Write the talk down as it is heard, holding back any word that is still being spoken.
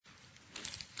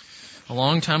A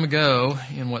long time ago,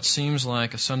 in what seems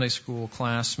like a Sunday school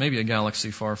class, maybe a galaxy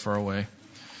far, far away,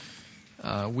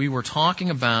 we were talking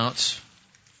about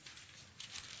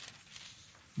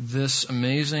this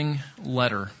amazing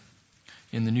letter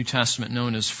in the New Testament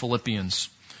known as Philippians.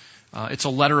 It's a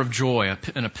letter of joy,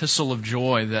 an epistle of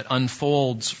joy that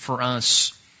unfolds for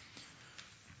us,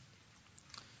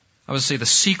 I would say, the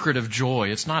secret of joy.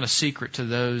 It's not a secret to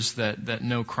those that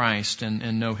know Christ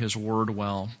and know His Word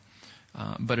well.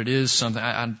 But it is something.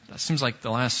 It seems like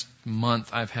the last month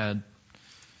I've had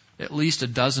at least a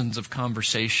dozens of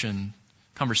conversations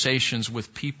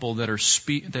with people that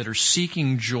are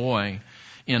seeking joy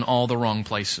in all the wrong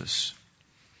places.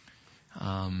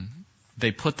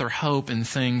 They put their hope in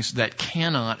things that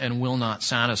cannot and will not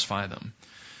satisfy them,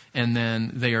 and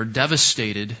then they are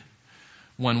devastated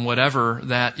when whatever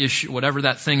that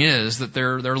thing is that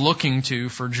they're looking to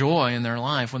for joy in their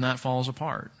life, when that falls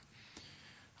apart.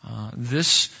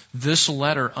 This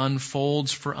letter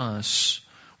unfolds for us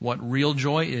what real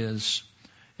joy is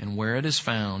and where it is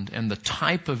found, and the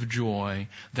type of joy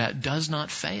that does not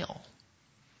fail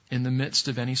in the midst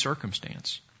of any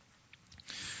circumstance.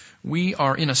 We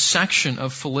are in a section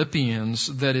of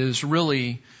Philippians that is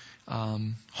really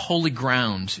holy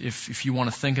ground, if you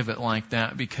want to think of it like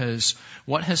that, because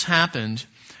what has happened,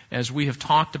 as we have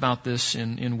talked about this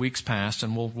in weeks past,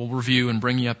 and we'll review and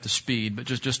bring you up to speed, but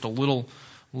just a little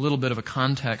bit of a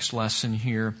context lesson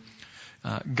here.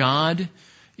 God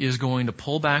is going to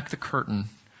pull back the curtain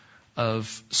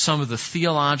of some of the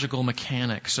theological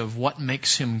mechanics of what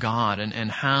makes Him God,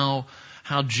 and how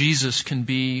Jesus can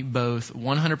be both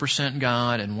 100%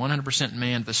 God and 100%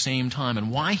 man at the same time,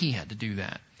 and why He had to do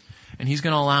that. And He's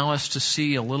going to allow us to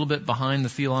see a little bit behind the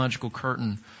theological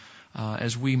curtain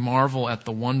as we marvel at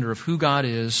the wonder of who God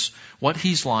is, what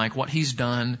He's like, what He's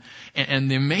done. And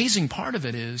the amazing part of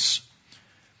it is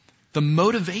the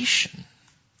motivation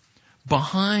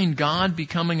behind God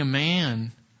becoming a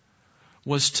man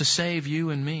was to save you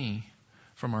and me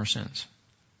from our sins.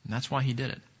 And that's why He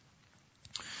did it.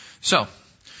 So,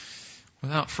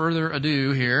 without further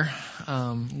ado here,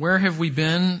 where have we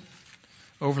been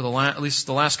over at least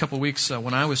the last couple of weeks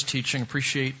when I was teaching?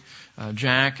 Appreciate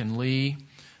Jack and Lee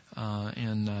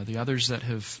and the others that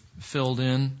have filled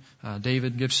in,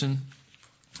 David Gibson.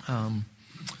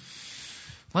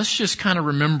 Let's just kind of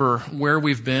remember where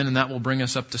we've been, and that will bring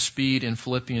us up to speed in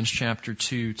Philippians chapter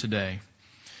 2 today.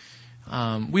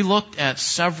 We looked at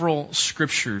several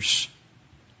scriptures.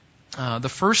 The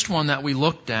first one that we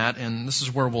looked at, and this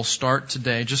is where we'll start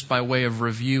today, just by way of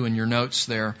review in your notes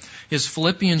there, is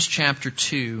Philippians chapter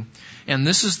 2. And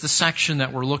this is the section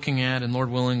that we're looking at, and Lord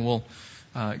willing, we'll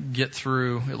get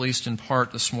through, at least in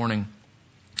part, this morning.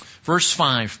 Verse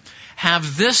 5,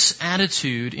 have this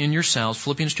attitude in yourselves,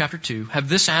 Philippians chapter 2, have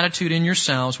this attitude in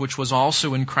yourselves which was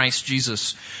also in Christ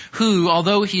Jesus, who,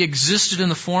 although He existed in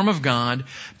the form of God,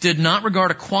 did not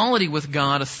regard equality with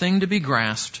God a thing to be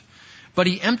grasped, but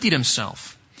He emptied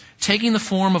Himself, taking the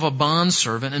form of a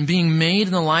bondservant and being made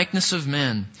in the likeness of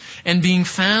men. And being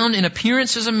found in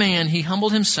appearance as a man, He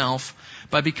humbled Himself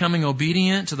by becoming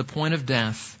obedient to the point of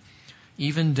death,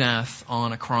 even death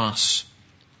on a cross.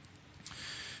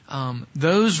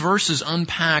 Those verses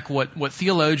unpack what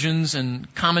theologians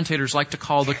and commentators like to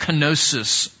call the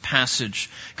kenosis passage.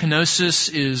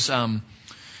 Kenosis is,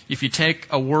 if you take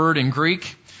a word in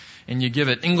Greek and you give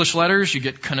it English letters, you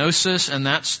get kenosis, and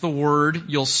that's the word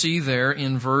you'll see there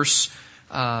in verse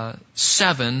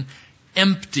 7,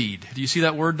 emptied. Do you see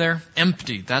that word there?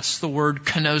 Emptied. That's the word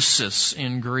kenosis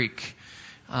in Greek.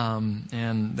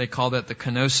 And they call that the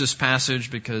kenosis passage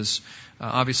because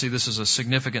obviously this is a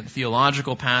significant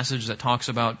theological passage that talks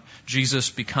about Jesus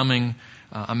becoming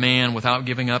a man without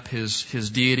giving up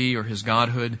his deity or His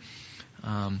godhood.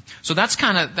 So that's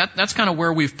kind of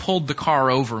where we've pulled the car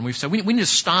over, and we've said we need to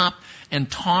stop and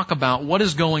talk about what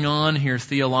is going on here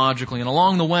theologically. And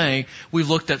along the way, we've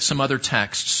looked at some other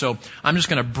texts. So I'm just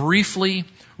going to briefly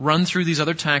run through these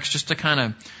other texts just to kind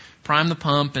of prime the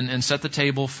pump and set the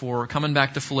table for coming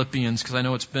back to Philippians, because I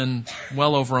know it's been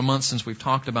well over a month since we've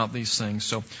talked about these things.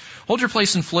 So hold your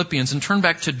place in Philippians and turn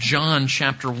back to John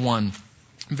chapter 1.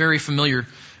 Very familiar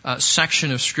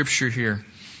section of Scripture here.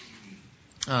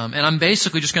 And I'm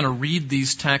basically just going to read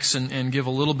these texts and give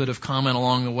a little bit of comment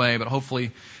along the way, but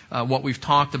hopefully what we've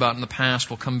talked about in the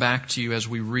past will come back to you as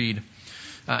we read.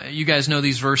 You guys know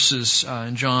these verses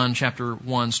in John chapter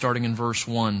 1, starting in verse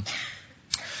 1.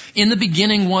 In the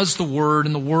beginning was the Word,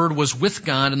 and the Word was with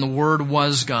God, and the Word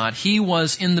was God. He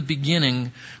was in the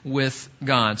beginning with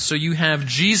God. So you have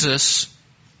Jesus,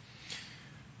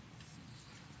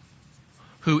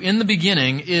 who in the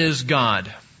beginning is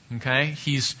God. Okay?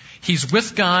 He's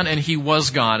with God and He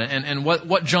was God. And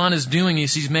what John is doing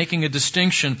is he's making a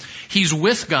distinction. He's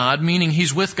with God, meaning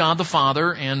He's with God the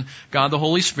Father and God the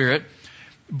Holy Spirit,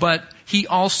 but He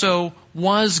also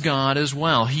was God as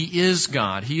well. He is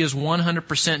God. He is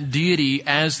 100% deity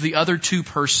as the other two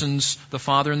persons, the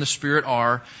Father and the Spirit,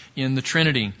 are in the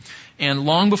Trinity. And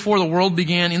long before the world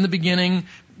began, in the beginning,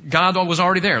 God was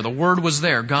already there. The Word was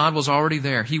there. God was already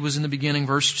there. He was in the beginning,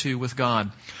 verse 2, with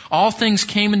God. All things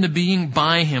came into being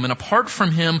by Him, and apart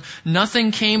from Him,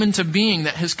 nothing came into being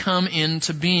that has come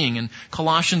into being. And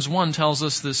Colossians 1 tells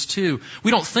us this too.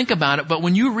 We don't think about it, but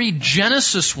when you read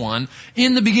Genesis 1,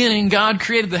 in the beginning, God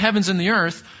created the heavens and the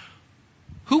earth.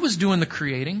 Who was doing the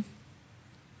creating?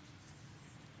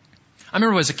 I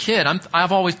remember as a kid, I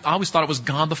always thought it was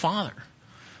God the Father.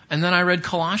 And then I read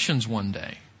Colossians one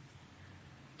day.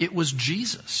 It was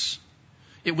Jesus.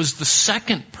 It was the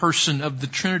second person of the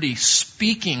Trinity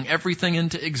speaking everything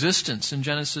into existence in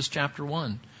Genesis chapter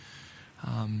 1.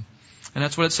 And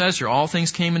that's what it says here. All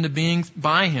things came into being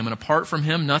by Him, and apart from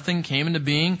Him, nothing came into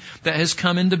being that has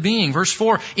come into being. Verse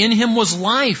 4, in Him was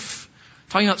life.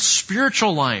 Talking about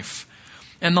spiritual life.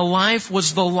 And the life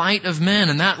was the light of men,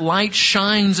 and that light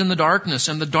shines in the darkness,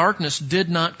 and the darkness did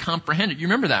not comprehend it. You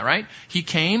remember that, right? He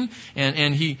came,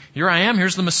 and here I am,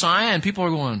 here's the Messiah, and people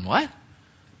are going, what?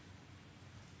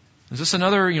 Is this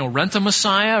another, rent a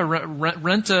Messiah,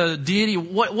 rent a deity?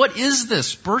 What is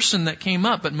this person that came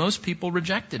up? But most people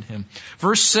rejected Him.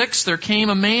 Verse 6, there came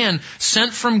a man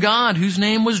sent from God whose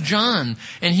name was John,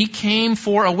 and he came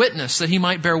for a witness, that he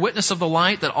might bear witness of the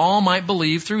light, that all might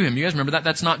believe through him. You guys remember that?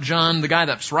 That's not John, the guy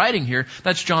that's writing here.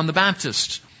 That's John the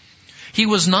Baptist. He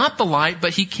was not the light,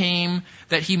 but he came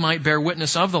that he might bear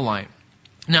witness of the light.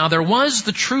 Now there was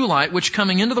the true light, which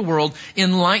coming into the world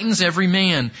enlightens every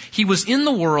man. He was in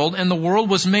the world, and the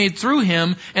world was made through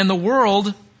Him, and the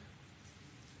world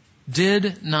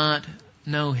did not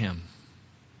know Him.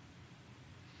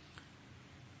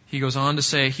 He goes on to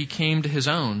say, He came to His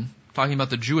own, talking about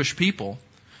the Jewish people,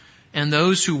 and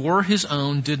those who were His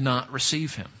own did not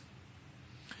receive Him.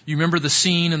 You remember the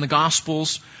scene in the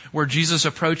Gospels where Jesus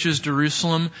approaches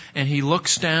Jerusalem, and He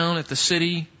looks down at the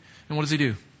city, and what does He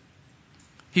do?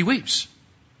 He weeps.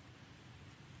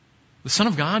 The Son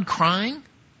of God crying?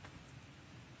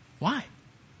 Why?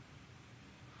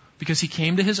 Because He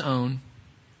came to His own,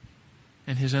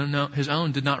 and His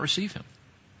own did not receive Him.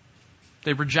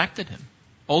 They rejected Him.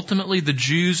 Ultimately, the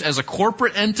Jews as a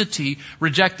corporate entity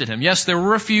rejected Him. Yes, there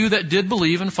were a few that did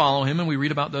believe and follow Him, and we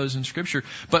read about those in Scripture.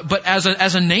 But as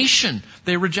a nation,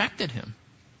 they rejected Him.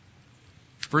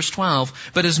 Verse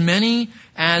 12, but as many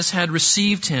as had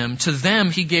received Him, to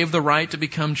them He gave the right to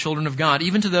become children of God,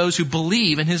 even to those who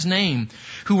believe in His name,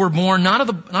 who were born not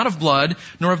of blood,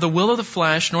 nor of the will of the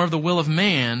flesh, nor of the will of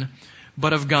man,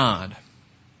 but of God.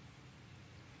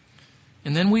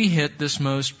 And then we hit this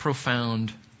most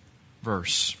profound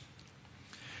verse.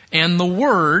 And the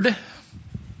Word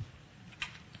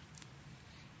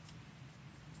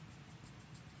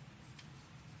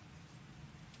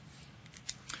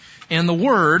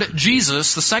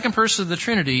Jesus, the second person of the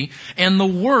Trinity, and the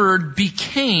Word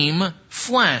became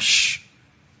flesh,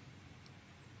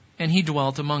 and He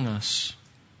dwelt among us.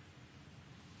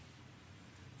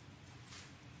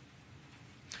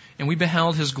 And we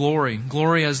beheld His glory,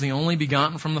 glory as the only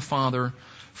begotten from the Father,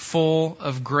 full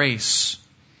of grace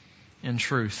and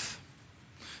truth.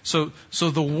 So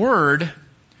the Word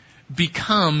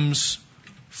becomes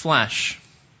flesh.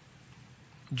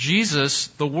 Jesus,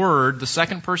 the Word, the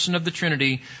second person of the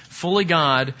Trinity, fully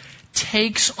God,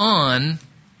 takes on,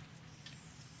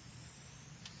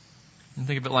 and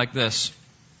think of it like this.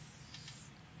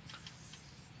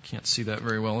 Can't see that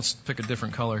very well. Let's pick a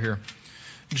different color here.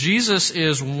 Jesus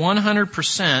is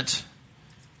 100%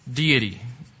 deity.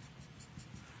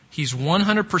 He's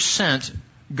 100%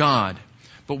 God.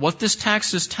 But what this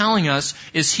text is telling us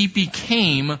is He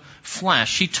became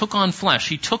flesh. He took on flesh.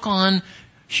 He took on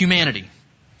humanity.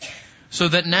 So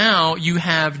that now you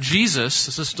have Jesus.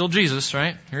 This is still Jesus,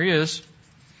 right? Here He is.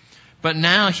 But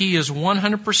now He is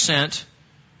 100%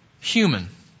 human.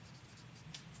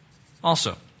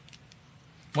 Also.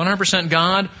 100%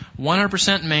 God,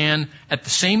 100% man, at the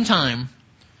same time,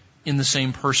 in the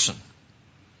same person.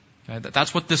 Okay?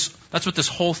 That's what this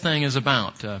whole thing is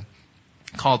about.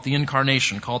 Call it the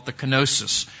incarnation. Call it the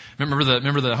kenosis. Remember the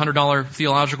 $100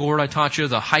 theological word I taught you?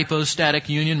 The hypostatic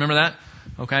union. Remember that?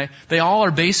 Okay? They all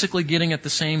are basically getting at the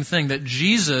same thing, that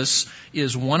Jesus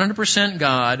is 100%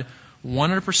 God,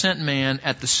 100% man,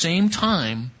 at the same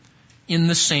time, in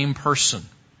the same person.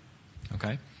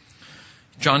 Okay?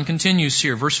 John continues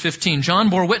here, verse 15. John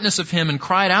bore witness of him and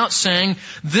cried out, saying,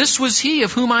 "This was he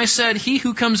of whom I said, he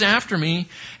who comes after me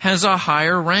has a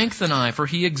higher rank than I, for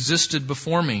he existed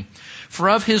before me. For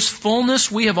of his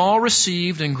fullness we have all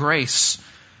received, and grace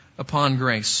upon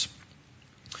grace.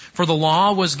 For the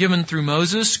law was given through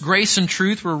Moses, grace and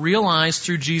truth were realized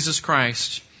through Jesus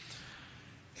Christ."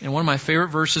 And one of my favorite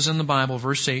verses in the Bible,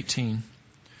 verse 18.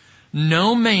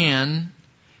 No man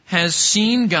has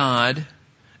seen God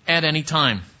at any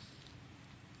time.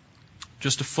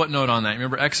 Just a footnote on that.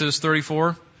 Remember Exodus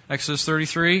 34, Exodus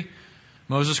 33?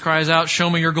 Moses cries out, "Show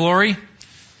me your glory."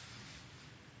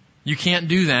 You can't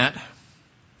do that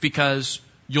because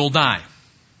you'll die.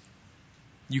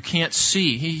 You can't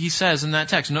see. He says in that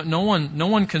text, no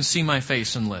one can see my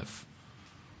face and live.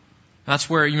 That's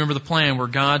where, you remember the plan where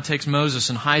God takes Moses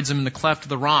and hides him in the cleft of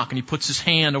the rock, and he puts his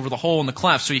hand over the hole in the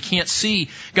cleft so he can't see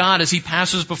God as he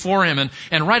passes before him.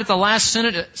 And right at the last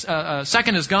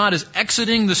second as God is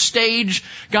exiting the stage,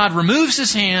 God removes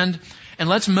his hand and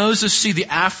lets Moses see the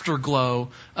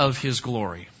afterglow of his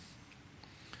glory.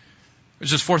 It was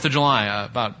just 4th of July,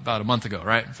 about a month ago,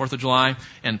 right? 4th of July,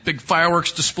 and big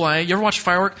fireworks display. You ever watch a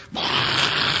firework?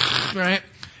 Right?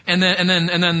 And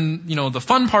then, the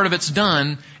fun part of it's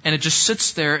done, and it just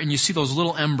sits there, and you see those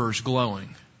little embers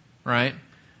glowing, right?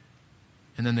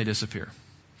 And then they disappear.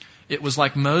 It was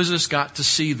like Moses got to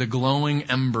see the glowing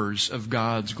embers of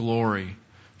God's glory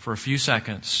for a few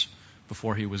seconds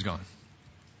before he was gone.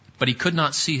 But he could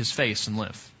not see his face and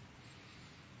live.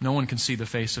 No one can see the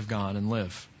face of God and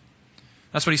live.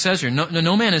 That's what he says here.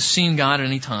 No man has seen God at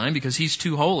any time because he's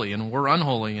too holy and we're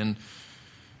unholy.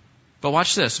 But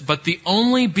watch this. But the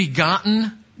only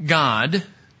begotten God,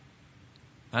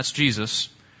 that's Jesus,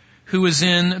 who is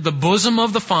in the bosom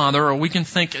of the Father, or we can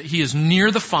think he is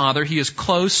near the Father, he is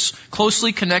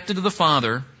closely connected to the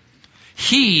Father,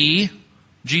 he,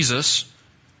 Jesus,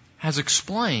 has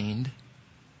explained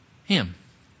him,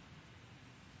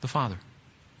 the Father.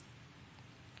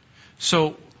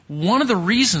 So, one of the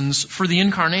reasons for the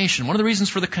incarnation, one of the reasons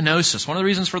for the kenosis, one of the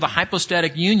reasons for the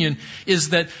hypostatic union is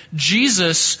that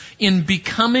Jesus, in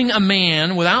becoming a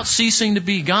man without ceasing to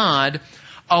be God,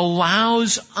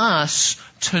 allows us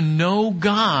to know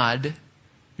God,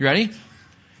 you ready?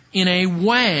 In a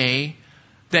way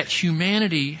that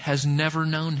humanity has never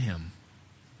known him.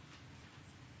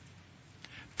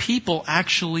 People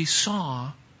actually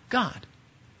saw God.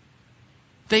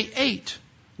 They ate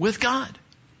with God.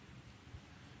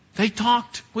 They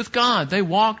talked with God. They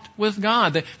walked with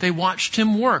God. They watched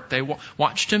him work. They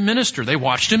watched him minister. They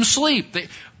watched him sleep.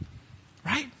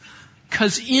 Right?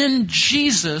 Because in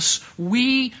Jesus,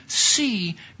 we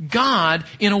see God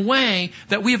in a way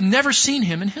that we have never seen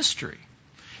him in history.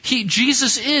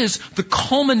 Jesus is the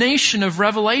culmination of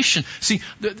revelation. See,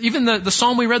 even the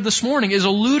psalm we read this morning is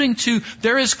alluding to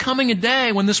there is coming a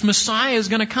day when this Messiah is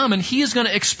going to come and he is going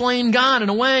to explain God in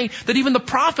a way that even the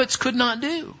prophets could not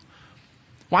do.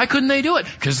 Why couldn't they do it?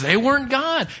 Because they weren't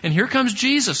God. And here comes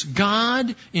Jesus,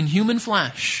 God in human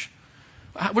flesh.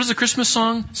 What does the Christmas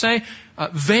song say?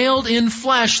 Veiled in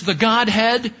flesh, the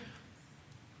Godhead.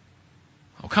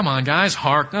 Oh, come on, guys.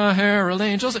 Hark the herald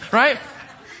angels. Right?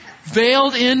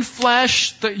 Veiled in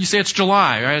flesh. You say it's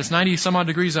July, right? It's 90 some odd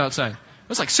degrees outside. It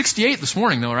was like 68 this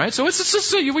morning, though, right? So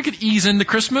we could ease into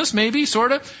Christmas, maybe,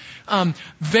 sort of.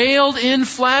 Veiled in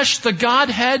flesh, the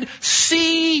Godhead.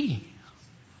 See.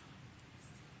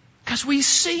 Because we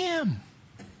see him,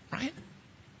 right?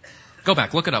 Go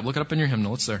back, look it up in your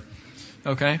hymnal, it's there.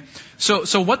 Okay?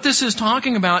 So what this is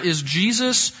talking about is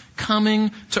Jesus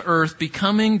coming to earth,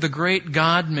 becoming the great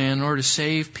God-man in order to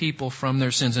save people from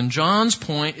their sins. And John's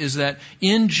point is that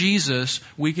in Jesus,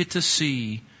 we get to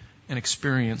see and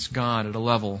experience God at a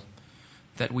level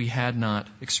that we had not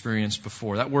experienced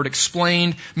before. That word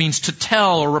explained means to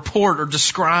tell or report or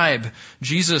describe.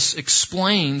 Jesus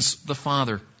explains the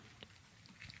Father.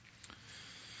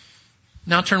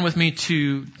 Now turn with me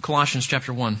to Colossians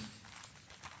chapter 1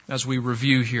 as we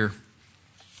review here.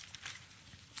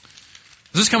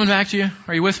 Is this coming back to you?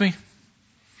 Are you with me?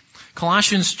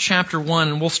 Colossians chapter 1,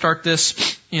 and we'll start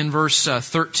this in verse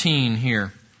 13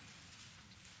 here.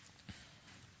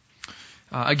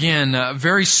 Again, a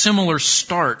very similar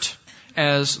start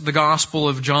as the Gospel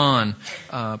of John.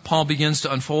 Paul begins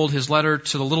to unfold his letter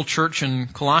to the little church in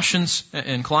Colossae,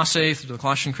 to the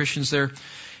Colossian Christians there.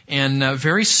 And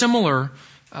very similar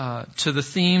to the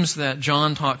themes that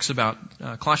John talks about.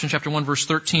 Colossians chapter 1, verse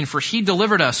 13. For he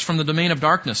delivered us from the domain of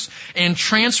darkness and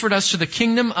transferred us to the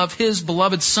kingdom of his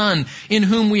beloved Son, in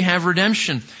whom we have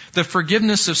redemption, the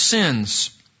forgiveness of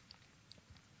sins.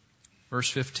 Verse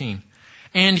 15.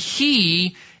 And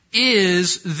he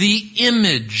is the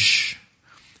image.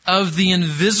 of the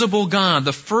invisible God,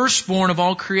 the firstborn of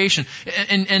all creation.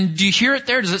 And do you hear it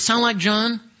there? Does it sound like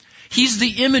John? He's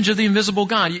the image of the invisible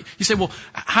God. You say, well,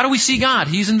 how do we see God?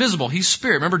 He's invisible. He's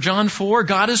spirit. Remember John 4?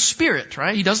 God is spirit,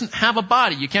 right? He doesn't have a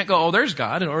body. You can't go, oh, there's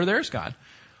God, or there's God.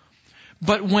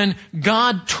 But when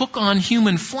God took on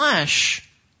human flesh,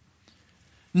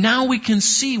 now we can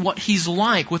see what He's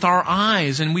like with our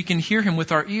eyes, and we can hear Him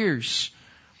with our ears.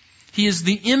 He is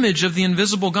the image of the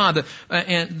invisible God,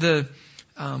 the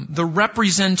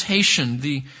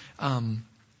representation,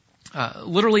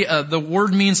 literally, the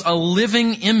word means a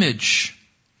living image.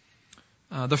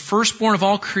 The firstborn of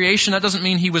all creation, that doesn't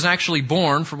mean He was actually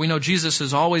born, for we know Jesus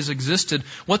has always existed.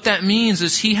 What that means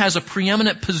is He has a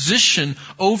preeminent position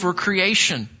over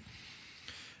creation.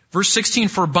 Verse 16,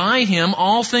 for by Him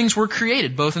all things were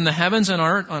created, both in the heavens and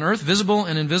on earth, visible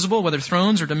and invisible, whether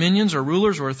thrones or dominions or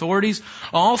rulers or authorities.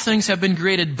 All things have been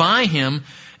created by Him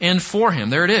and for Him.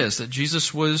 There it is, that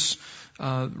Jesus was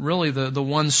really the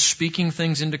one speaking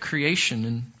things into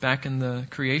creation back in the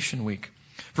creation week.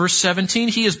 Verse 17,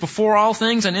 He is before all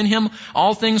things, and in Him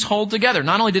all things hold together.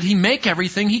 Not only did He make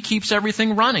everything, He keeps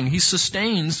everything running. He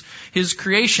sustains His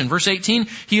creation. Verse 18,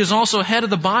 He is also head of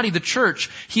the body, the church.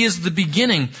 He is the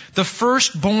beginning, the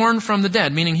firstborn from the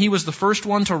dead, meaning He was the first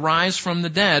one to rise from the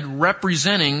dead,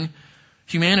 representing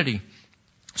humanity,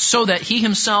 so that He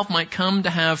Himself might come to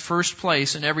have first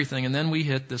place in everything. And then we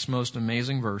hit this most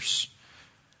amazing verse.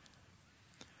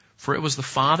 For it was the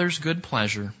Father's good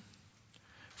pleasure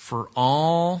for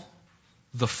all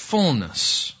the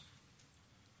fullness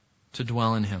to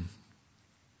dwell in Him.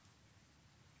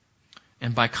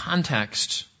 And by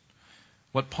context,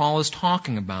 what Paul is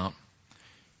talking about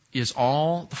is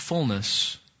all the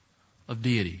fullness of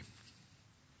deity.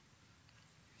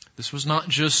 This was not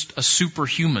just a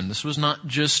superhuman. This was not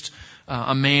just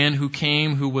a man who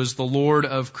came who was the Lord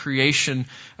of creation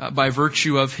by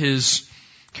virtue of His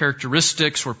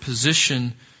characteristics or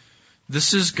position.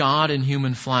 This is God in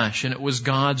human flesh, and it was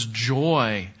God's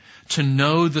joy to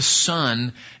know the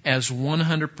Son as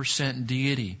 100%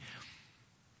 deity,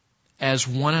 as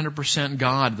 100%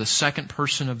 God, the second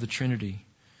person of the Trinity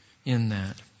in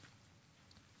that.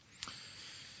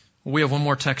 We have one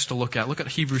more text to look at. Look at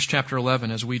Hebrews chapter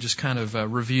 11 as we just kind of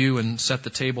review and set the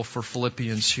table for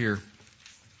Philippians here.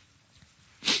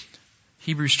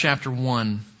 Hebrews chapter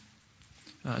 1,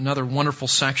 another wonderful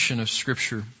section of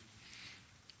Scripture.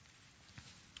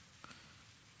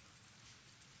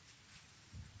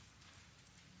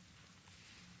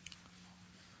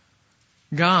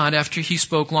 God, after He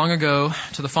spoke long ago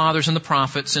to the fathers and the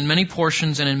prophets in many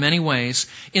portions and in many ways,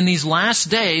 in these last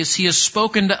days He has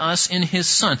spoken to us in His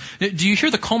Son. Do you hear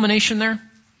the culmination there?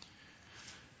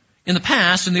 In the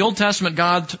past, in the Old Testament,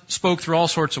 God spoke through all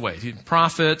sorts of ways.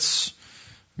 Prophets,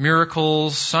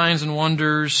 miracles, signs and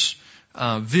wonders,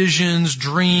 visions,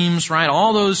 dreams, right?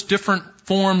 All those different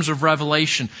forms of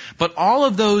revelation. But all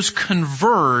of those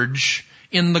converge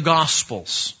in the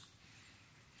Gospels.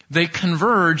 They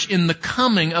converge in the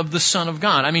coming of the Son of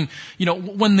God. I mean,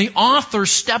 when the author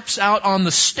steps out on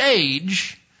the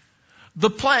stage, the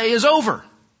play is over,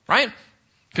 right?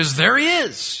 Because there He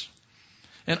is.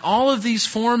 And all of these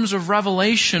forms of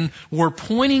revelation were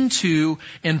pointing to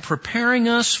and preparing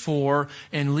us for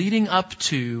and leading up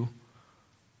to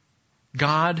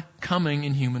God coming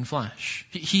in human flesh.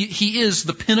 He is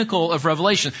the pinnacle of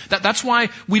revelation. That's why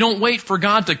we don't wait for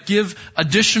God to give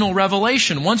additional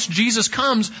revelation. Once Jesus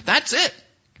comes, that's it.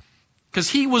 Because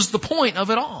He was the point of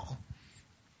it all.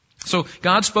 So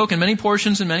God spoke in many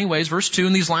portions in many ways. Verse 2,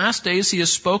 in these last days He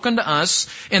has spoken to us.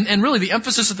 And really the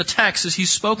emphasis of the text is He's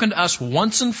spoken to us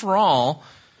once and for all,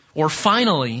 or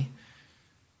finally,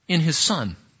 in His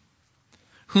Son,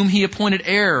 whom He appointed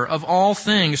heir of all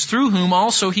things, through whom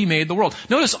also He made the world.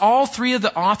 Notice all three of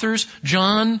the authors,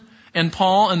 John and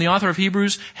Paul and the author of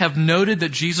Hebrews, have noted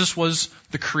that Jesus was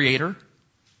the Creator.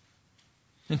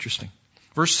 Interesting.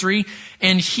 Verse 3,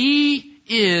 and He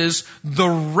is the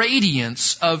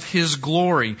radiance of His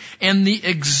glory and the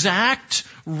exact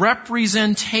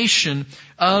representation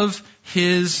of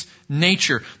His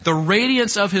nature. The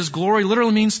radiance of His glory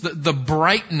literally means the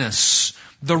brightness,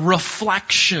 the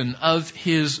reflection of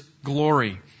His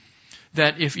glory.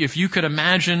 That if you could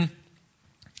imagine,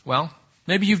 well,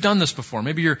 maybe you've done this before.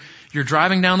 Maybe you're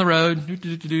driving down the road,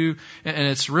 and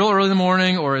it's real early in the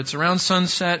morning, or it's around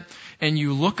sunset, and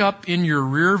you look up in your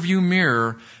rear view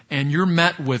mirror, and you're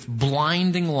met with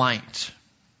blinding light.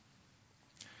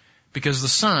 Because the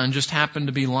sun just happened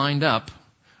to be lined up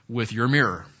with your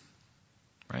mirror.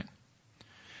 Right?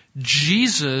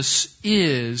 Jesus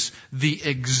is the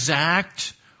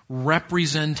exact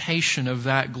representation of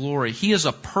that glory. He is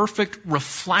a perfect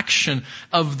reflection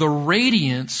of the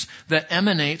radiance that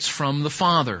emanates from the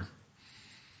Father.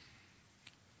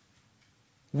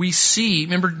 We see,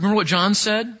 remember what John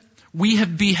said? We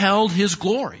have beheld His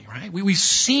glory, right? We've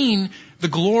seen the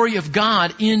glory of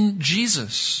God in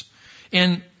Jesus.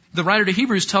 And the writer to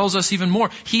Hebrews tells us even more.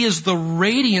 He is the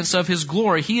radiance of His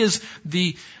glory. He is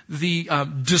the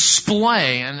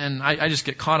display, and I just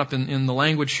get caught up in the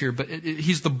language here, but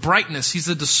He's the brightness, He's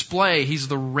the display, He's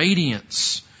the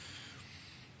radiance.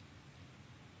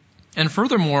 And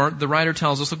furthermore, the writer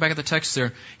tells us, look back at the text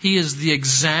there, He is the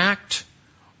exact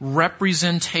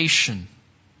representation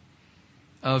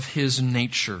of His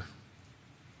nature.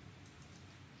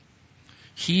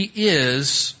 He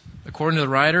is, according to the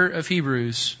writer of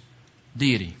Hebrews,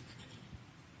 deity.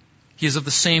 He is of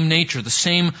the same nature, the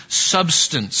same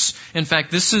substance. In fact,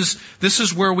 this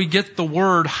is where we get the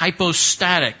word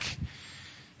hypostatic.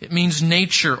 It means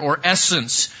nature or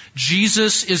essence.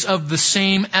 Jesus is of the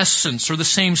same essence or the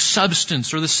same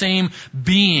substance or the same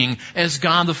being as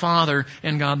God the Father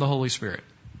and God the Holy Spirit.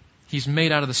 He's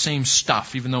made out of the same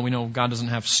stuff, even though we know God doesn't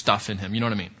have stuff in Him. You know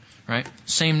what I mean? Right?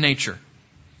 Same nature.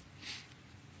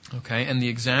 Okay, and the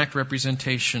exact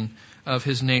representation of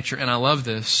His nature. And I love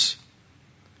this.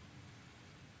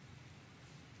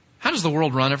 How does the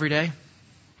world run every day?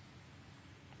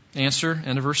 Answer,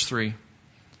 end of verse 3.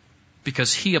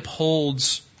 Because He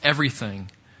upholds everything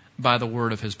by the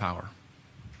word of His power.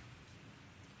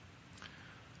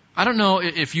 I don't know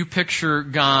if you picture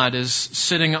God as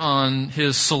sitting on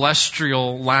His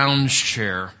celestial lounge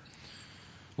chair,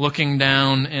 looking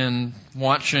down and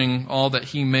watching all that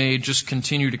He made just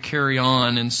continue to carry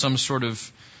on in some sort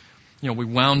of, we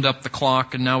wound up the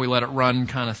clock and now we let it run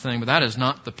kind of thing. But that is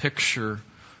not the picture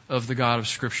of the God of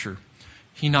Scripture.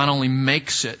 He not only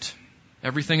makes it,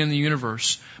 everything in the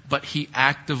universe, but He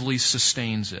actively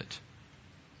sustains it.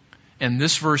 And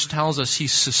this verse tells us He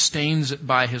sustains it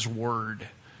by His word.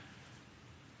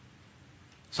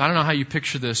 So I don't know how you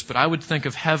picture this, but I would think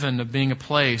of heaven of being a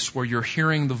place where you're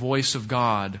hearing the voice of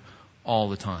God all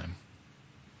the time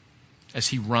as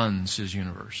He runs His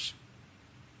universe.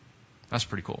 That's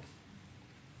pretty cool.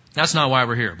 That's not why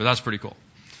we're here, but that's pretty cool.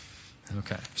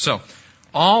 Okay, so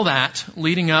all that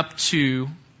leading up to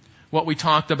what we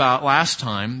talked about last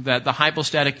time, that the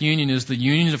hypostatic union is the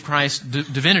union of Christ's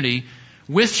divinity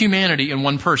with humanity in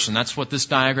one person. That's what this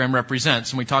diagram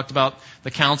represents. And we talked about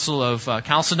the Council of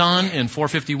Chalcedon in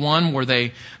 451, where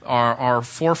they our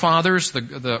forefathers,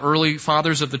 the early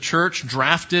fathers of the church,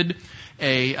 drafted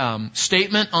a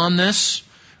statement on this.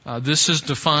 This has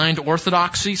defined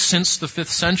orthodoxy since the 5th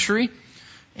century.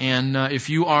 And if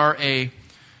you are a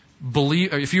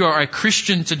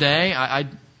Christian today,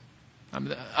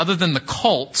 other than the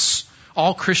cults,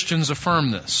 all Christians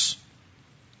affirm this.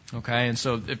 Okay, and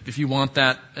so if you want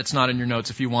that, it's not in your notes.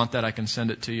 If you want that, I can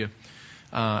send it to you.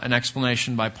 An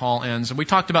explanation by Paul Enns. And we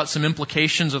talked about some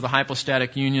implications of the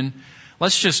hypostatic union.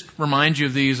 Let's just remind you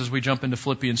of these as we jump into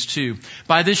Philippians 2.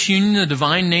 By this union, the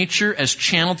divine nature, as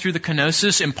channeled through the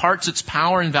kenosis, imparts its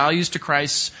power and values to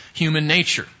Christ's human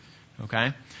nature.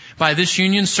 Okay? By this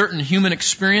union, certain human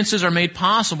experiences are made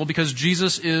possible because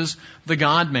Jesus is the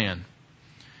God-man.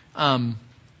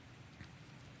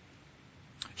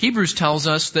 Hebrews tells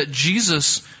us that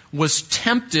Jesus was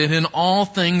tempted in all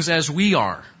things as we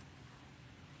are.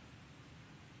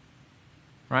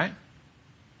 Right?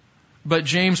 But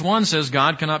James 1 says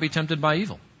God cannot be tempted by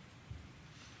evil.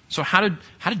 So how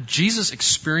did Jesus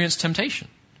experience temptation?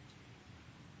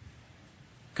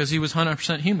 Because He was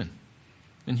 100% human.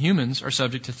 And humans are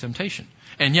subject to temptation.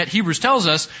 And yet Hebrews tells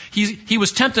us he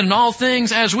was tempted in all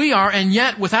things as we are, and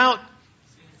yet without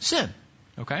sin.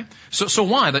 Okay? So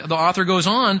why? The author goes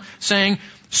on saying,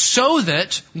 so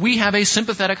that we have a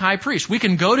sympathetic high priest. We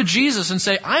can go to Jesus and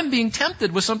say, I'm being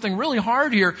tempted with something really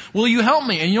hard here. Will you help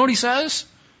me? And you know what He says?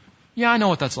 Yeah, I know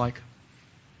what that's like.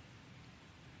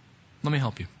 Let me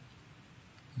help you.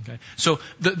 Okay? So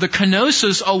the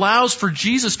kenosis allows for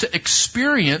Jesus to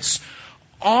experience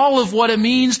all of what it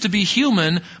means to be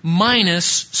human minus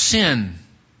sin.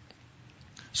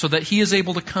 So that He is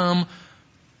able to come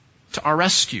to our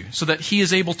rescue, so that He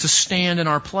is able to stand in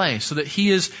our place, so that He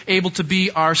is able to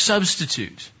be our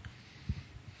substitute.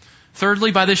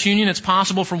 Thirdly, by this union, it's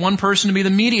possible for one person to be the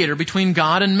mediator between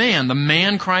God and man, the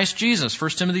man Christ Jesus, 1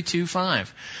 Timothy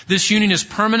 2:5. This union is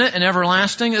permanent and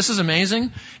everlasting. This is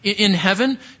amazing. In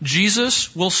heaven,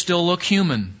 Jesus will still look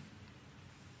human,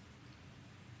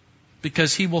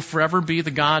 because He will forever be the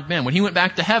God-man. When He went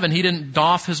back to heaven, He didn't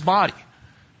doff His body.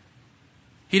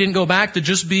 He didn't go back to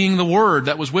just being the Word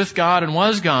that was with God and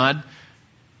was God,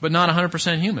 but not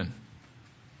 100% human.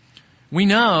 We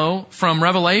know from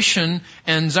Revelation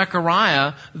and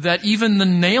Zechariah that even the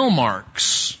nail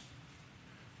marks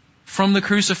from the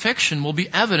crucifixion will be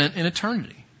evident in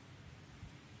eternity.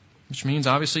 Which means,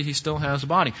 obviously, he still has a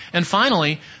body. And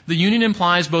finally, the union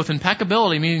implies both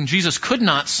impeccability, meaning Jesus could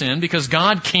not sin because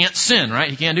God can't sin, right?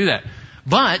 He can't do that.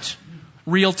 But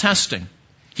real testing.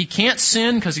 He can't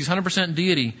sin because he's 100%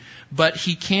 deity, but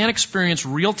he can experience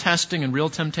real testing and real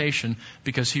temptation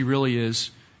because he really is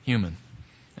human.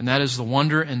 And that is the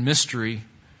wonder and mystery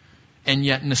and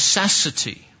yet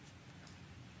necessity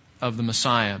of the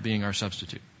Messiah being our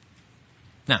substitute.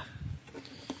 Now,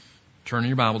 turn in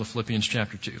your Bible to Philippians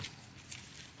chapter 2.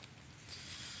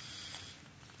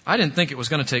 I didn't think it was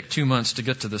going to take 2 months to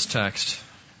get to this text.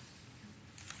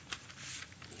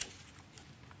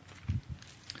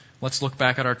 Let's look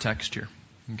back at our text here.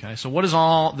 Okay, so what does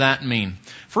all that mean?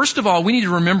 First of all, we need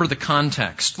to remember the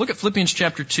context. Look at Philippians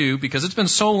chapter 2, because it's been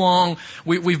so long,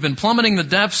 we've been plummeting the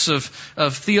depths of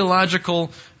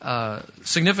theological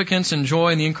significance and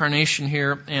joy in the incarnation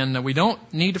here, and we don't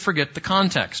need to forget the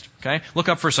context. Okay, look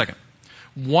up for a second.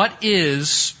 What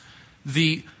is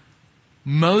the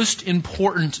most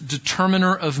important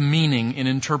determiner of meaning in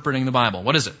interpreting the Bible?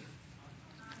 What is it?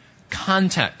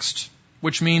 Context.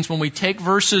 Which means when we take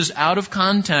verses out of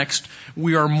context,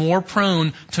 we are more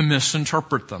prone to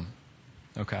misinterpret them.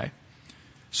 Okay?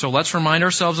 So let's remind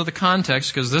ourselves of the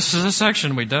context, because this is a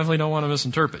section we definitely don't want to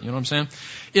misinterpret. You know what I'm saying?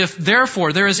 If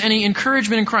therefore there is any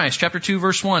encouragement in Christ, chapter 2,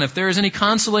 verse 1, if there is any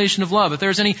consolation of love, if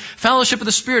there is any fellowship of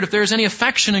the Spirit, if there is any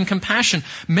affection and compassion,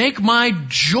 make my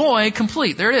joy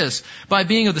complete. There it is. By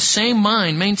being of the same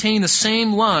mind, maintaining the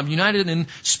same love, united in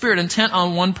spirit, intent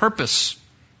on one purpose.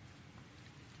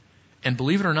 And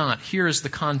believe it or not, here is the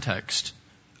context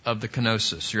of the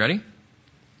kenosis. You ready?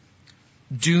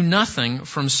 Do nothing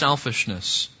from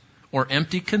selfishness or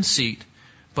empty conceit,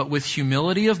 but with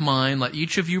humility of mind let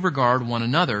each of you regard one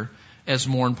another as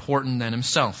more important than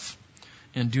himself.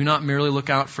 And do not merely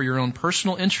look out for your own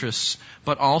personal interests,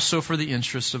 but also for the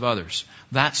interests of others.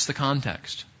 That's the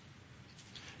context.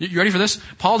 You ready for this?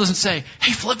 Paul doesn't say,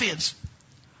 hey, Philippians,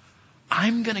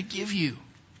 I'm going to give you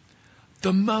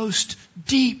the most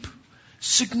deep,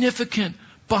 significant,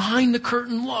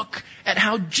 behind-the-curtain look at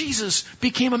how Jesus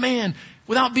became a man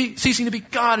without ceasing to be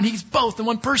God, and he's both in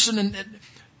one person. And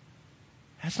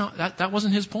that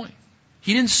wasn't his point.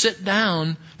 He didn't sit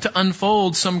down to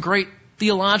unfold some great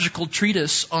theological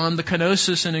treatise on the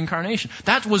kenosis and incarnation.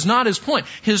 That was not his point.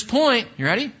 His point, you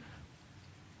ready?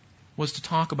 Was to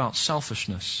talk about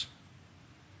selfishness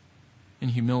and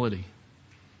humility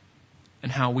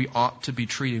and how we ought to be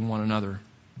treating one another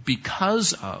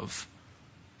because of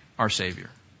our Savior.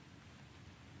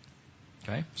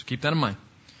 Okay, so keep that in mind.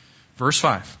 Verse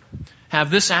 5.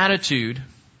 Have this attitude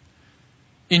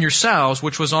in yourselves,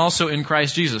 which was also in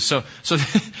Christ Jesus. So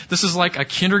this is like a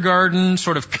kindergarten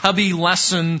sort of cubby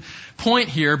lesson point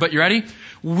here, but you ready?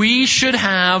 We should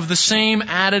have the same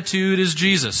attitude as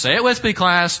Jesus. Say it with me,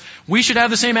 class. We should have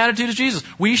the same attitude as Jesus.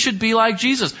 We should be like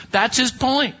Jesus. That's his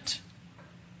point.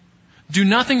 Do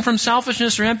nothing from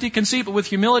selfishness or empty conceit, but with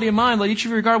humility of mind, let each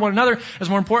of you regard one another as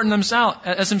more important than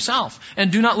as himself.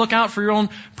 And do not look out for your own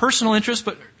personal interests,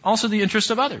 but also the interests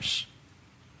of others.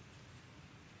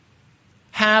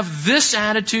 Have this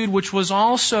attitude which was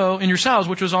also in yourselves,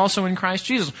 which was also in Christ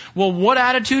Jesus. Well, what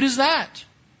attitude is that?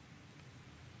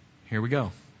 Here we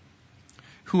go.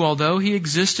 Who, although he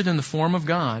existed in the form of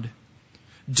God,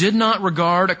 did not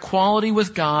regard equality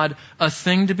with God a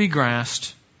thing to be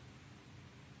grasped,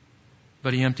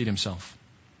 but he emptied himself.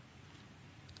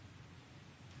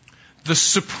 The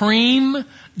supreme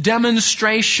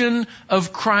demonstration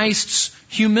of Christ's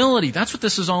humility. That's what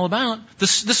this is all about.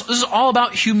 This is all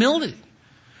about humility.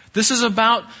 This is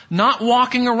about not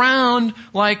walking around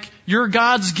like you're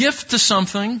God's gift to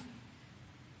something,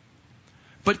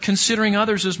 but considering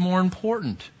others as more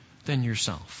important than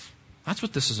yourself. That's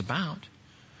what this is about.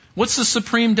 What's the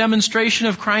supreme demonstration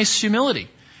of Christ's humility?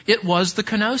 It was the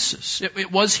kenosis.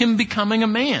 It was him becoming a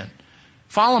man.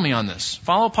 Follow me on this.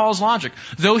 Follow Paul's logic.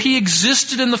 Though he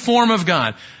existed in the form of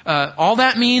God, all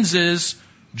that means is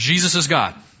Jesus is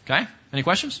God. Okay? Any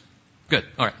questions? Good.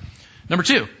 All right. Number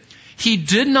 2, he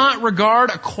did not regard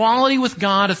equality with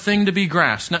God a thing to be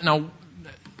grasped. Now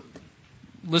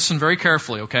listen very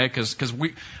carefully, okay? Because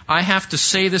I have to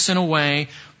say this in a way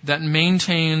that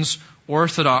maintains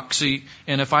orthodoxy,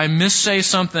 and if I missay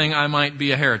something, I might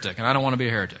be a heretic, and I don't want to be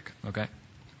a heretic, okay?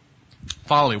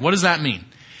 Follow me. What does that mean?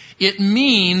 It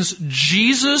means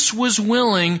Jesus was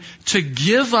willing to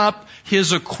give up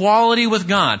his equality with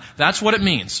God. That's what it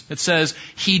means. It says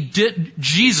he did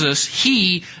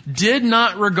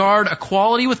not regard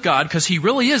equality with God, because he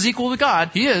really is equal to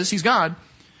God. He's God.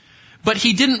 But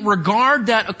he didn't regard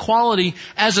that equality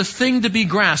as a thing to be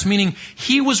grasped, meaning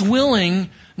he was willing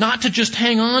not to just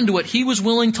hang on to it. He was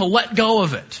willing to let go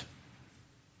of it.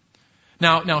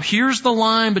 Now here's the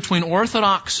line between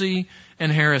orthodoxy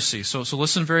and heresy. So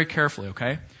listen very carefully,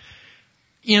 okay?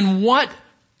 In what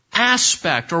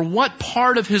aspect or what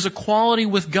part of his equality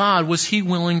with God was he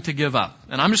willing to give up?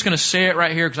 And I'm just going to say it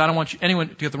right here because I don't want anyone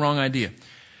to get the wrong idea.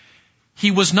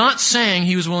 He was not saying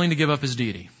he was willing to give up his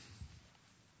deity.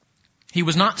 He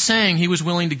was not saying he was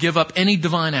willing to give up any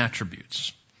divine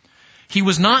attributes. He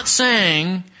was not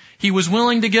saying he was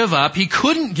willing to give up. He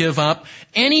couldn't give up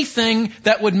anything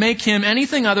that would make him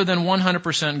anything other than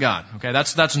 100% God. Okay,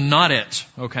 that's not it.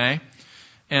 Okay,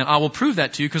 and I will prove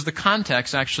that to you because the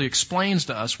context actually explains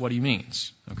to us what he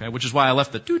means. Okay, which is why I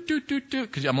left the doot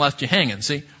because I'm left you hanging.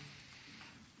 See,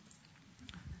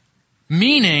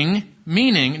 meaning.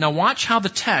 Now watch how the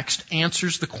text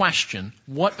answers the question: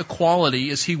 what equality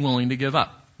is he willing to give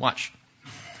up? Watch.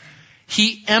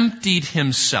 He emptied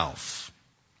himself.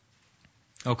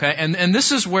 Okay, and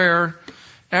this is where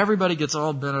everybody gets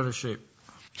all bent out of shape.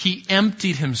 He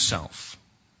emptied himself.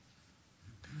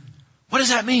 What does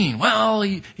that mean? Well,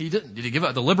 he didn't. Did he give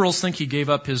up? The liberals think he gave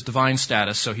up his divine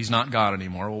status, so he's not God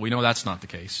anymore. Well, we know that's not the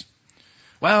case.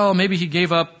 Well, maybe he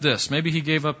gave up this. Maybe he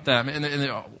gave up that. And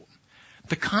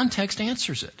the context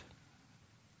answers it.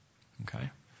 Okay,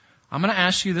 I'm going to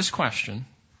ask you this question,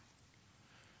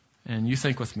 and you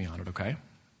think with me on it, okay?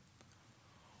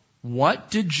 What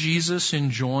did Jesus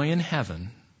enjoy in heaven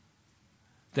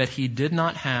that he did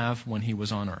not have when he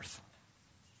was on earth?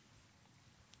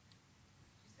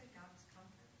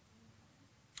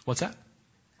 What's that?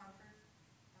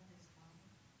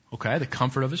 Okay, the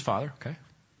comfort of his Father. Okay.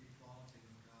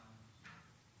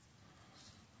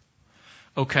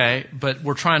 Okay, but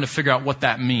we're trying to figure out what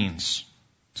that means.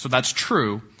 So that's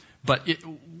true, but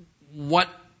what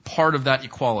part of that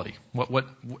equality?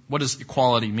 What does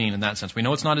equality mean in that sense? We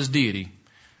know it's not his deity.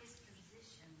 His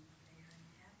position there in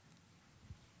heaven.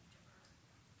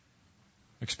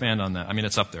 Expand on that. I mean,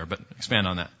 it's up there, but expand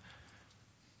on that.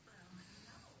 Well,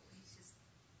 no, he's just,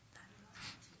 I don't know.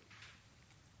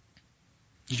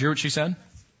 Did you hear what she said?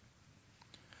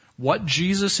 What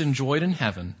Jesus enjoyed in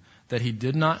heaven that he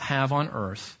did not have on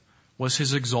earth was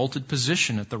his exalted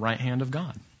position at the right hand of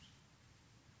God.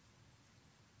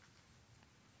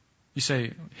 You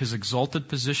say, his exalted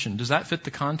position, does that fit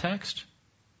the context?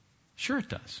 Sure it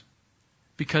does.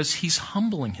 Because he's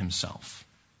humbling himself.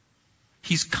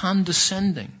 He's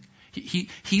condescending.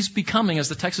 He's becoming, as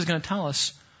the text is going to tell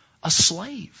us, a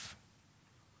slave.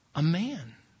 A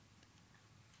man.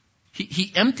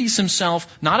 He empties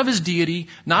himself, not of his deity,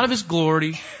 not of his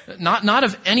glory, not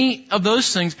of any of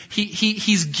those things.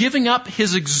 He's giving up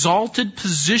his exalted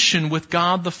position with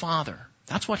God the Father.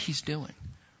 That's what he's doing.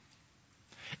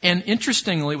 And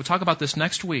interestingly, we'll talk about this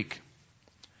next week.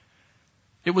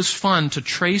 It was fun to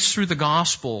trace through the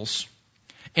Gospels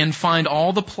and find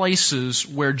all the places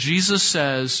where Jesus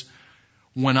says,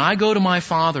 when I go to my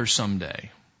Father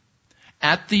someday,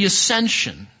 at the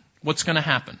ascension, what's going to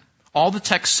happen? All the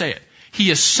texts say it. He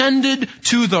ascended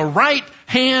to the right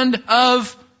hand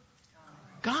of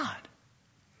God.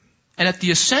 And at the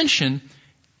ascension,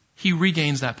 he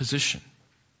regains that position.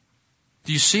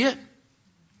 Do you see it?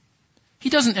 He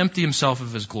doesn't empty himself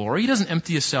of his glory. He doesn't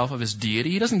empty himself of his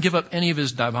deity. He doesn't give up any of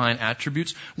his divine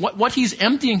attributes. What he's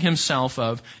emptying himself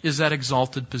of is that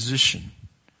exalted position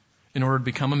in order to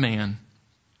become a man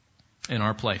in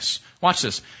our place. Watch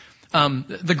this.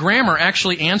 The grammar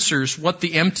actually answers what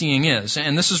the emptying is.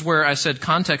 And this is where I said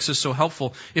context is so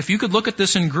helpful. If you could look at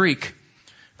this in Greek.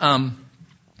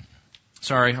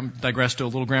 Sorry, I'm digressed to a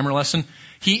little grammar lesson.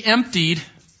 He emptied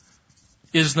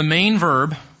is the main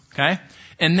verb. Okay?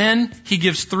 And then he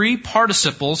gives 3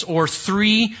 participles or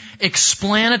 3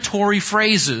 explanatory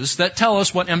phrases that tell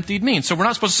us what emptied means. So we're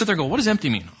not supposed to sit there and go, what does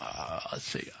empty mean? Let's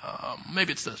see.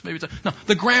 Maybe it's this. Maybe it's that. No,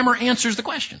 the grammar answers the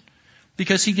question.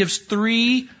 Because he gives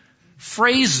 3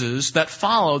 phrases that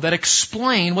follow that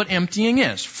explain what emptying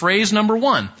is. Phrase number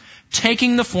 1,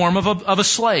 taking the form of a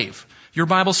slave. Your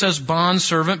Bible says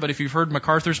bondservant, but if you've heard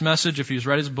MacArthur's message, if you've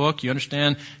read his book, you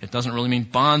understand it doesn't really mean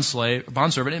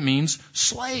bondservant, it means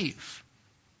slave.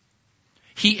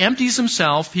 He empties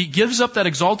himself, he gives up that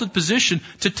exalted position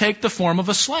to take the form of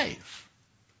a slave.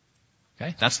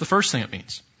 Okay, that's the first thing it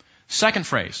means. Second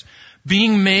phrase,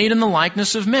 being made in the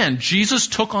likeness of men. Jesus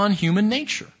took on human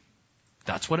nature.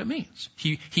 That's what it means.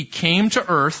 He came to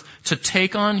earth to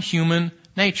take on human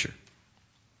nature.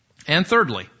 And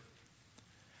thirdly,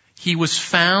 he was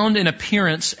found in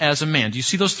appearance as a man. Do you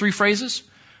see those three phrases?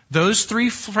 Those three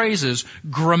phrases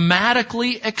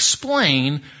grammatically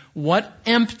explain what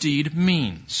emptied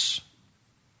means.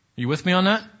 Are you with me on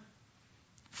that?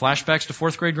 Flashbacks to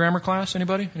 4th grade grammar class?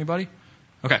 Anybody?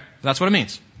 Okay, that's what it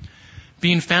means.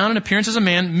 Being found in appearance as a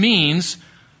man means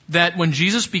that when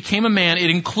Jesus became a man, it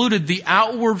included the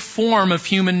outward form of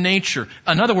human nature.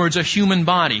 In other words, a human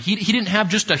body. He didn't have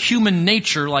just a human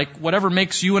nature like whatever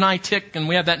makes you and I tick and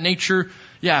we have that nature.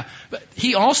 Yeah. But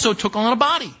he also took on a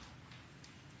body.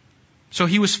 So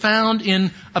he was found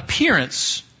in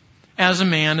appearance as a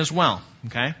man as well.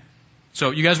 Okay?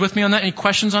 So you guys with me on that? Any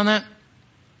questions on that?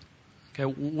 Okay,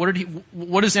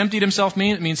 what does emptied himself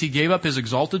mean? It means he gave up his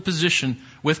exalted position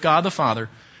with God the Father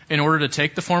in order to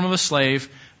take the form of a slave,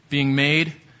 being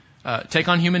made, take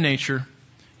on human nature,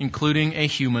 including a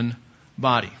human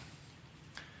body.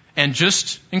 And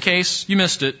just in case you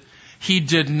missed it, he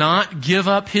did not give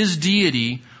up his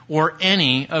deity or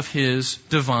any of his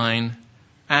divine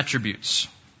attributes.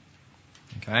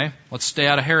 Okay? Let's stay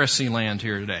out of heresy land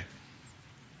here today.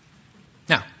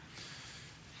 Now,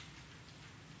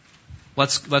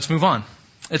 let's move on.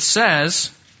 It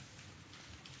says,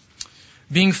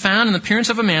 being found in the appearance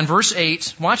of a man, verse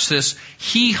 8, watch this,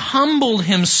 he humbled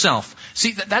himself.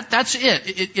 See, that's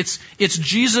it. It's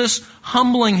Jesus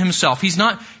humbling himself.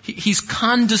 He's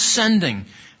condescending.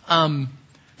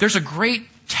 There's a great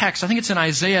text, I think it's in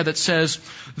Isaiah, that says,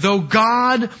 though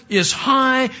God is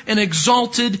high and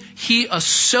exalted, he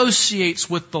associates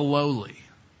with the lowly.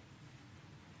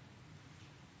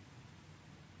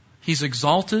 He's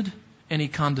exalted and he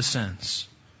condescends.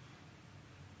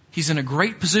 He's in a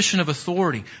great position of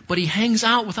authority, but he hangs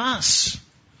out with us.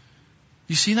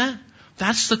 You see that?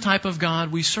 That's the type of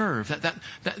God we serve.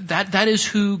 That is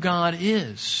who God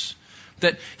is.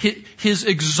 That his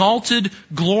exalted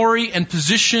glory and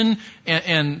position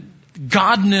and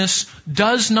godness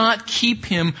does not keep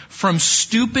him from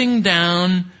stooping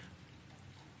down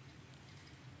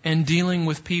and dealing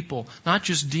with people. Not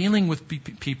just dealing with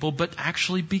people, but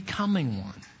actually becoming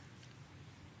one.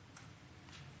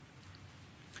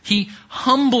 He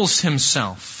humbles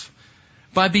himself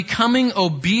by becoming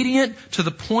obedient to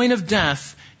the point of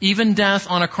death, even death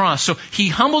on a cross. So he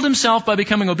humbled himself by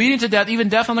becoming obedient to death, even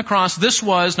death on the cross. This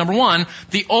was, number one,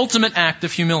 the ultimate act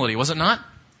of humility, was it not?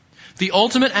 The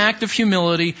ultimate act of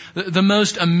humility, the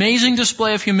most amazing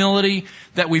display of humility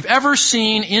that we've ever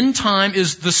seen in time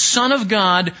is the Son of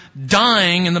God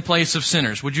dying in the place of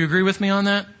sinners. Would you agree with me on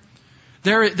that?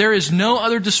 There is no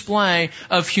other display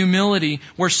of humility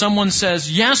where someone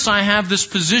says, yes, I have this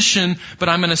position, but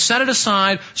I'm going to set it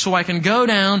aside so I can go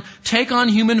down, take on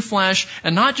human flesh,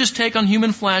 and not just take on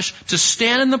human flesh, to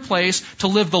stand in the place, to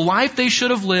live the life they should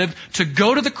have lived, to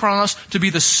go to the cross, to be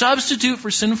the substitute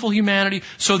for sinful humanity,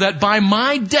 so that by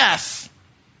my death,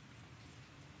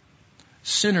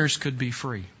 sinners could be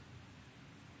free.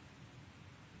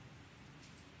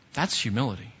 That's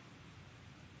humility.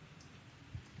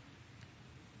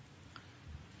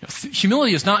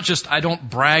 Humility is not just, I don't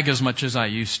brag as much as I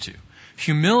used to.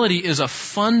 Humility is a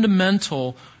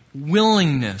fundamental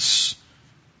willingness,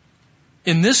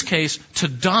 in this case, to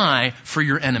die for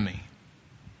your enemy.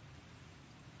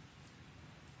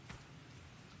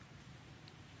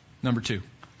 Number two,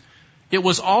 it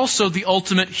was also the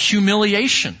ultimate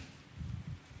humiliation.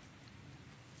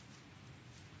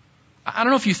 I don't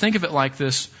know if you think of it like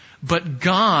this, but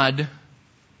God,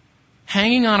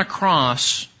 hanging on a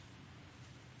cross,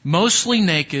 mostly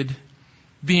naked,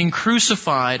 being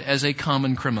crucified as a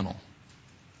common criminal.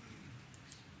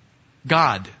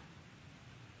 God.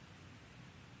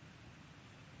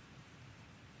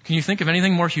 Can you think of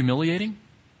anything more humiliating?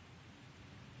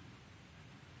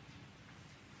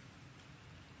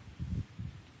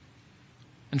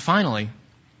 And finally,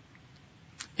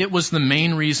 it was the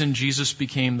main reason Jesus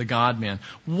became the God-man.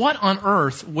 What on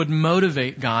earth would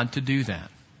motivate God to do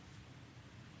that?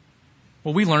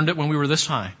 Well, we learned it when we were this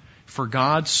high. For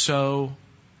God so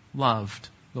loved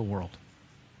the world.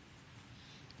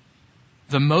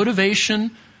 The motivation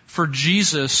for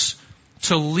Jesus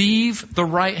to leave the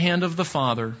right hand of the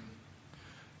Father,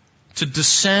 to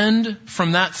descend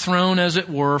from that throne, as it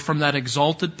were, from that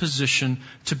exalted position,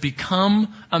 to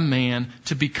become a man,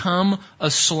 to become a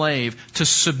slave, to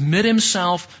submit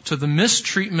himself to the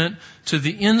mistreatment, to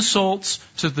the insults,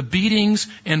 to the beatings,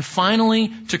 and finally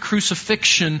to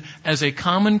crucifixion as a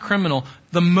common criminal.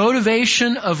 The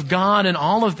motivation of God in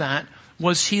all of that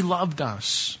was He loved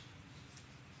us.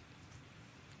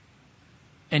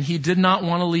 And He did not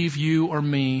want to leave you or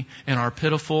me in our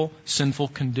pitiful, sinful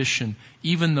condition,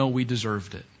 even though we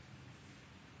deserved it.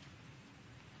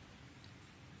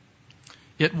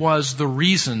 It was the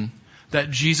reason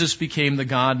that Jesus became the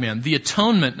God-man. The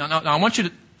atonement. Now, I want you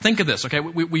to think of this, okay?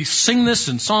 We sing this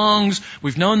in songs.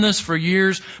 We've known this for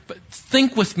years. But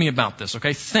think with me about this,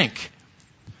 okay? Think.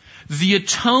 The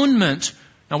atonement.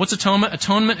 Now, what's atonement?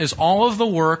 Atonement is all of the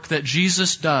work that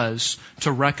Jesus does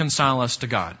to reconcile us to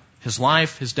God. His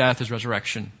life, His death, His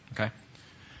resurrection, okay?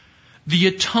 The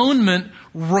atonement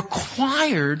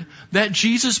required that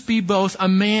Jesus be both a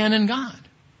man and God.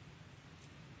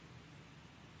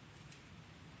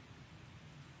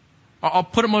 I'll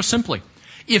put it most simply.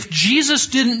 If Jesus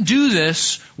didn't do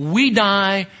this, we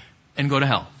die and go to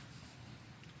hell.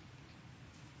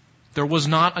 There was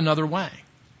not another way.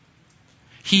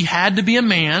 He had to be a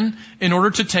man in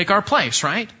order to take our place,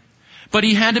 right? But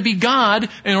He had to be God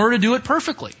in order to do it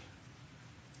perfectly.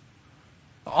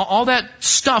 All that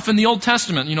stuff in the Old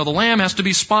Testament, the lamb has to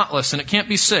be spotless and it can't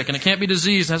be sick and it can't be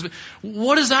diseased.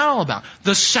 What is that all about?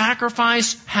 The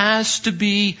sacrifice has to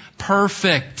be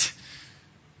perfect.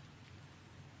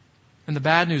 And the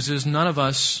bad news is none of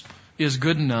us is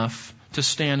good enough to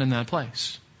stand in that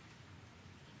place.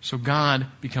 So God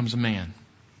becomes a man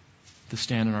to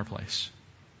stand in our place.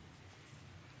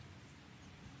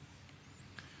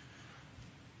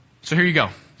 So here you go.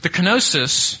 The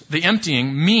kenosis, the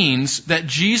emptying, means that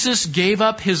Jesus gave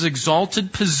up His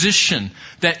exalted position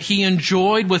that He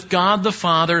enjoyed with God the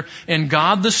Father and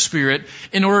God the Spirit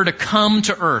in order to come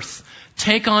to earth,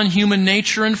 take on human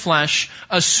nature and flesh,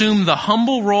 assume the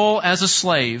humble role as a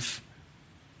slave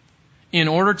in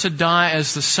order to die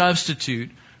as the substitute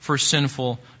for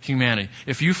sinful humanity.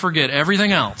 If you forget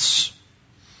everything else,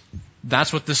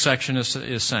 that's what this section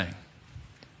is saying.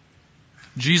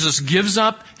 Jesus gives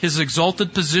up His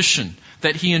exalted position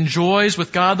that He enjoys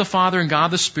with God the Father and God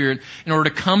the Spirit in order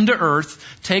to come to earth,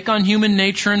 take on human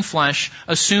nature and flesh,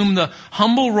 assume the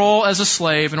humble role as a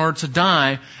slave in order to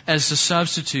die as the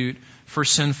substitute for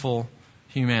sinful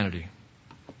humanity.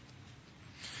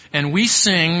 And we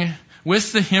sing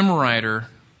with the hymn writer,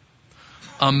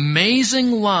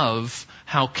 "Amazing love,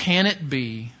 how can it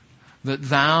be that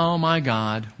Thou, my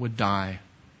God, would die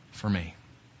for me?"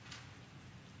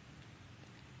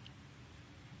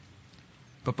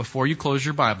 But before you close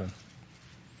your Bible,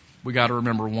 we got to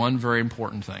remember one very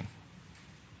important thing.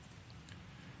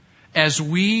 As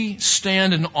we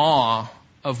stand in awe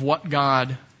of what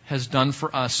God has done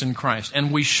for us in Christ,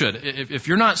 and we should. If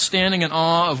you're not standing in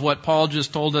awe of what Paul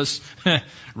just told us,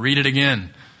 read it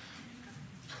again,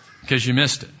 because you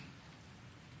missed it.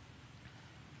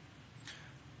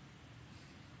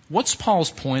 What's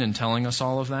Paul's point in telling us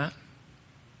all of that?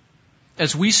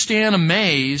 As we stand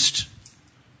amazed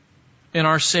in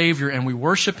our Savior and we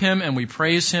worship Him and we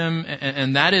praise Him,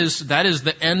 and that is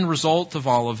the end result of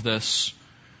all of this,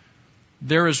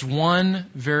 there is one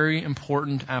very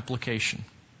important application.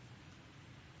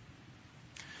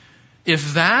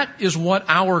 If that is what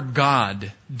our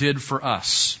God did for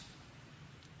us,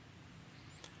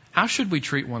 how should we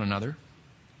treat one another?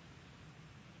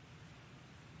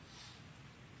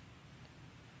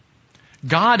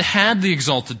 God had the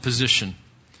exalted position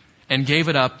and gave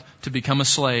it up to become a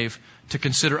slave, to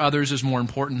consider others as more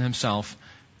important than Himself,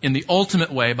 in the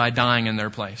ultimate way by dying in their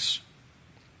place.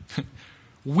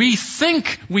 We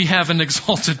think we have an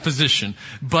exalted position,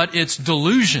 but it's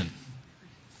delusion.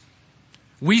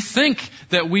 We think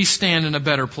that we stand in a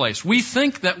better place. We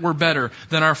think that we're better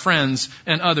than our friends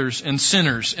and others and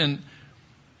sinners,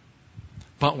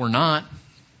 but we're not.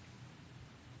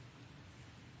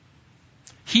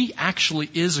 He actually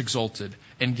is exalted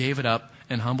and gave it up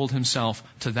and humbled Himself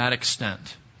to that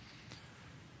extent.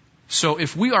 So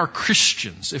if we are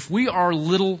Christians, if we are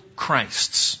little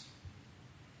Christs,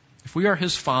 if we are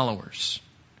His followers,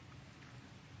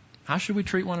 how should we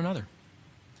treat one another?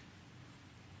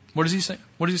 What does He say?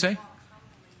 What does He say?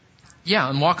 Yeah,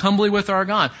 and walk humbly with our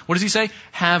God. What does He say?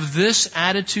 Have this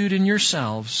attitude in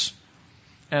yourselves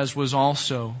as was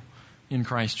also in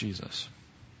Christ Jesus.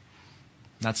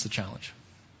 That's the challenge.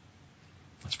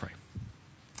 Let's pray.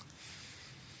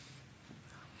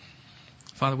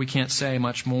 Father, we can't say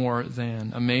much more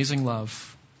than amazing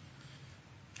love.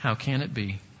 How can it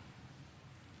be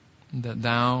that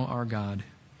Thou, our God,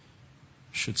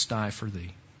 shouldst die for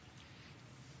Thee?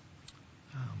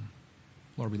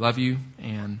 Lord, we love You,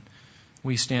 and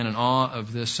we stand in awe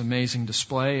of this amazing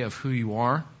display of who You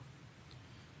are.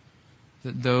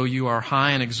 That though You are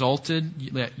high and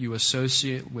exalted, that You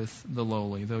associate with the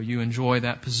lowly. Though You enjoy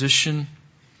that position,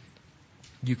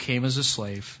 You came as a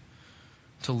slave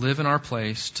to live in our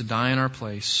place, to die in our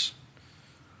place,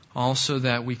 also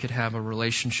that we could have a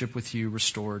relationship with you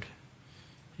restored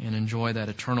and enjoy that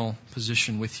eternal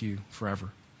position with you forever.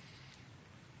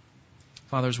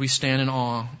 Father, as we stand in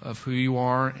awe of who you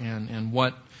are and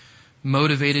what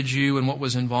motivated you and what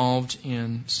was involved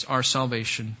in our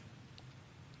salvation,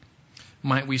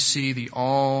 might we see the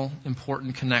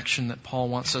all-important connection that Paul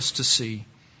wants us to see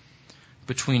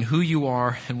between who you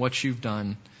are and what you've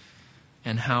done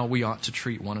and how we ought to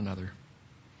treat one another.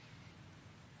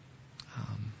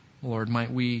 Lord,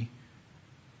 might we,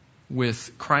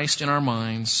 with Christ in our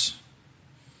minds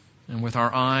and with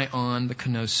our eye on the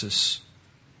kenosis,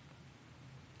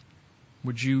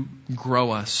 would you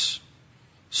grow us,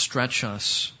 stretch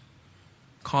us,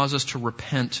 cause us to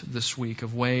repent this week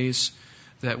of ways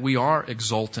that we are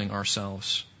exalting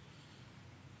ourselves,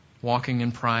 walking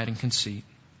in pride and conceit.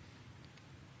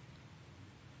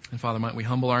 And Father, might we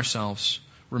humble ourselves,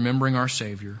 remembering our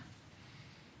Savior,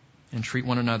 and treat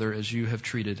one another as you have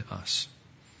treated us.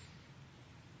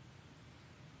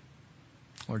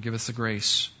 Lord, give us the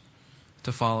grace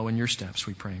to follow in your steps,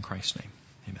 we pray in Christ's name.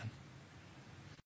 Amen.